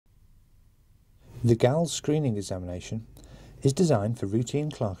The GALS screening examination is designed for routine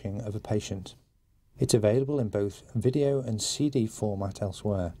clerking of a patient. It's available in both video and CD format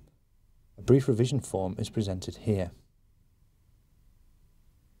elsewhere. A brief revision form is presented here.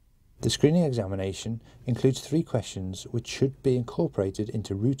 The screening examination includes 3 questions which should be incorporated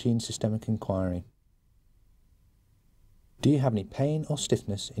into routine systemic inquiry. Do you have any pain or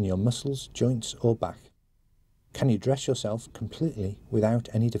stiffness in your muscles, joints or back? Can you dress yourself completely without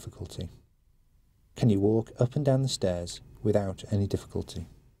any difficulty? Can you walk up and down the stairs without any difficulty?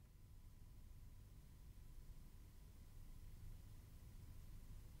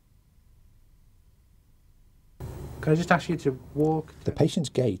 Can I just ask you to walk? The patient's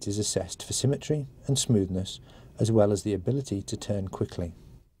gait is assessed for symmetry and smoothness, as well as the ability to turn quickly.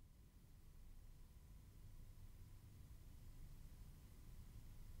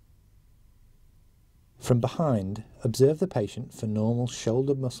 From behind, observe the patient for normal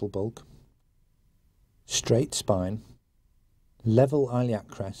shoulder muscle bulk, straight spine, level iliac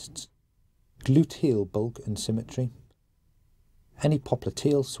crests, gluteal bulk and symmetry, any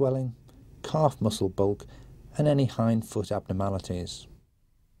popliteal swelling, calf muscle bulk, and any hind foot abnormalities.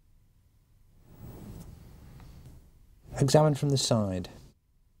 Examine from the side,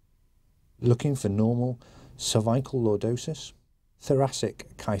 looking for normal cervical lordosis,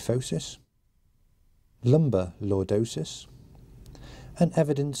 thoracic kyphosis, lumbar lordosis, and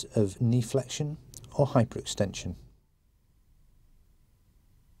evidence of knee flexion or hyperextension.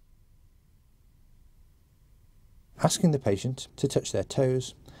 Asking the patient to touch their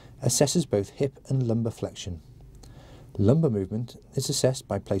toes assesses both hip and lumbar flexion. Lumbar movement is assessed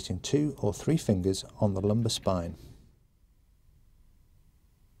by placing 2 or 3 fingers on the lumbar spine.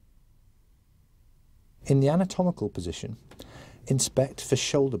 In the anatomical position, inspect for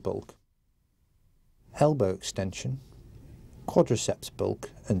shoulder bulk, elbow extension, quadriceps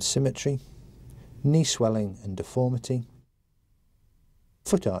bulk and symmetry, knee swelling and deformity,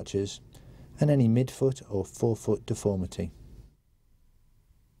 foot arches, and any midfoot or forefoot deformity.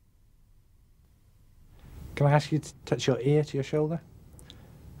 Can I ask you to touch your ear to your shoulder?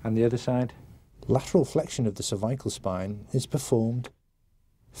 And the other side? Lateral flexion of the cervical spine is performed,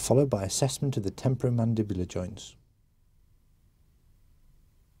 followed by assessment of the temporomandibular joints.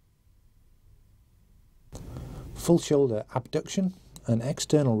 Full shoulder abduction and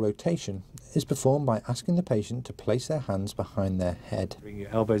external rotation is performed by asking the patient to place their hands behind their head. Bring your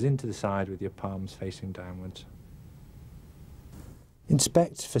elbows into the side with your palms facing downwards.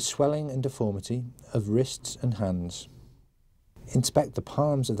 Inspect for swelling and deformity of wrists and hands. Inspect the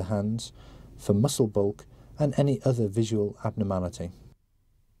palms of the hands for muscle bulk and any other visual abnormality.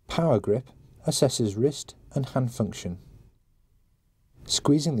 Power grip assesses wrist and hand function.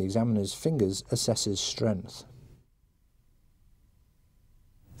 Squeezing the examiner's fingers assesses strength.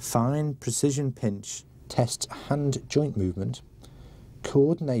 Fine precision pinch tests hand joint movement,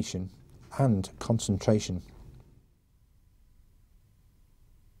 coordination and concentration.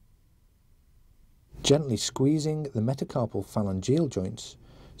 Gently squeezing the metacarpal phalangeal joints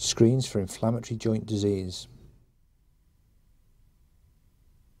screens for inflammatory joint disease.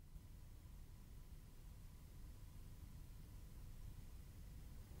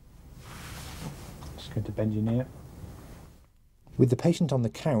 Just going to bend your knee. With the patient on the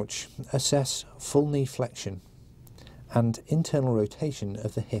couch, assess full knee flexion and internal rotation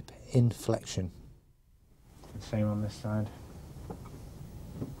of the hip in flexion. The same on this side.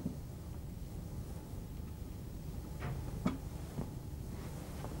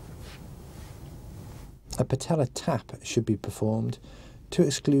 A patella tap should be performed to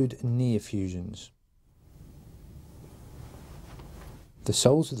exclude knee effusions. The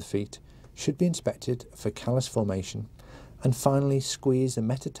soles of the feet should be inspected for callus formation, and finally squeeze the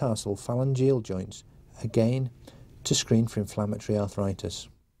metatarsal phalangeal joints again to screen for inflammatory arthritis.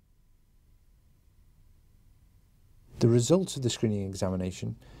 The results of the screening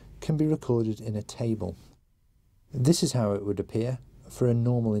examination can be recorded in a table. This is how it would appear for a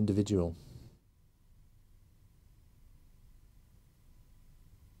normal individual.